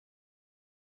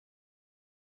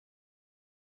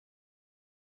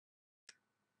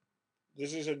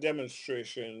This is a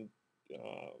demonstration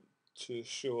uh, to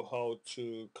show how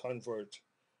to convert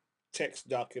text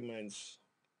documents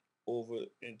over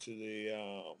into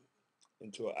the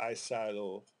into an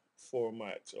iSilo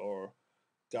format or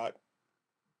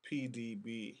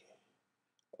 .pdb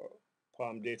or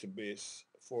Palm database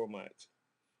format.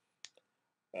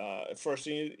 First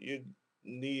thing you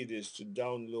need is to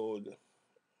download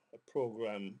a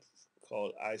program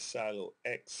called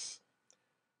iSiloX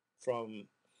from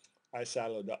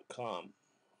isilo.com.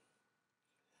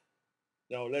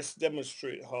 Now let's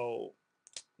demonstrate how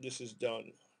this is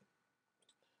done.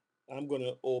 I'm going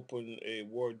to open a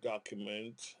Word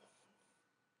document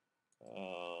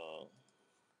uh,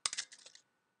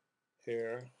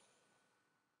 here,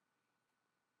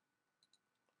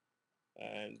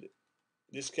 and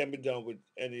this can be done with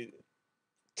any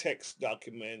text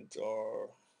document or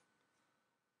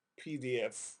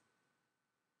PDF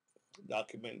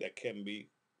document that can be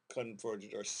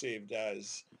converted or saved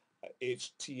as a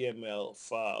HTML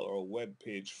file or a web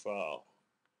page file.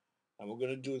 And we're going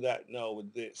to do that now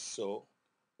with this. So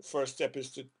the first step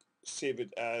is to save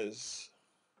it as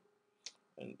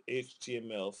an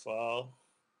HTML file.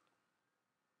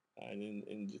 And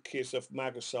in the case of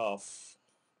Microsoft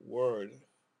Word,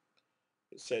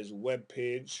 it says web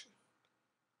page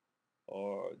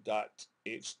or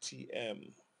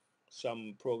 .htm.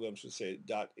 Some programs would say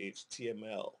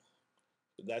 .html.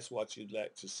 So that's what you'd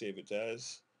like to save it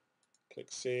as. Click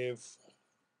Save,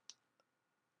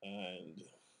 and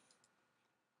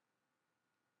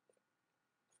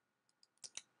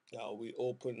now we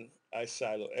open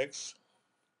iSiloX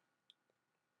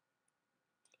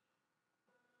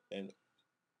and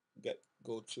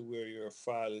go to where your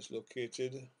file is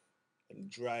located and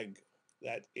drag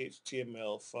that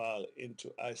HTML file into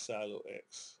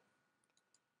iSiloX.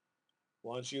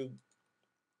 Once you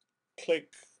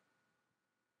click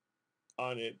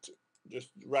on it, just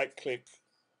right click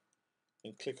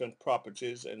and click on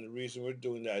properties, and the reason we're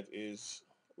doing that is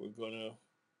we're gonna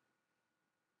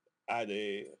add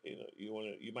a,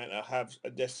 you might not have a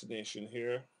destination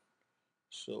here,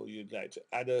 so you'd like to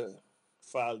add a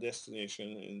file destination.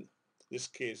 In this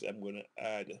case, I'm going to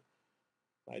add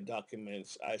my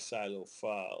documents iSilo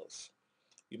files.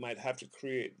 You might have to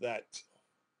create that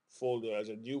folder as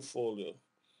a new folder,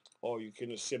 or you can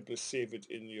just simply save it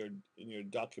in your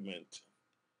document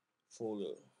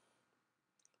folder.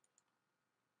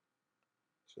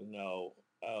 So now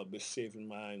I'll be saving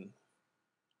mine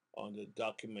on the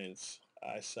documents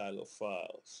iSilo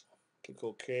files. Click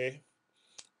OK.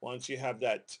 Once you have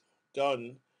that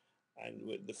done, and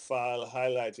with the file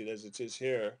highlighted as it is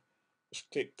here, just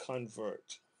click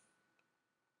Convert.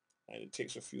 And it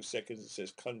takes a few seconds. It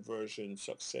says conversion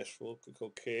successful. Click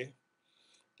OK.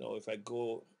 Now if I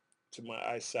go to my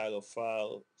iSilo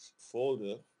files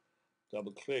folder,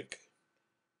 double click,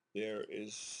 there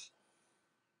is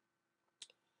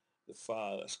the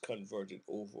file that's converted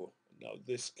over. Now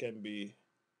this can be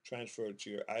transferred to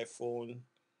your iPhone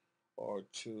or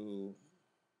to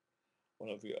one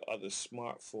of your other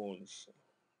smartphones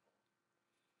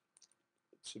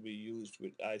to be used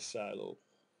with iSilo,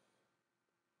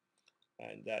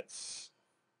 and that's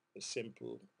as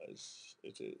simple as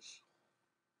it is.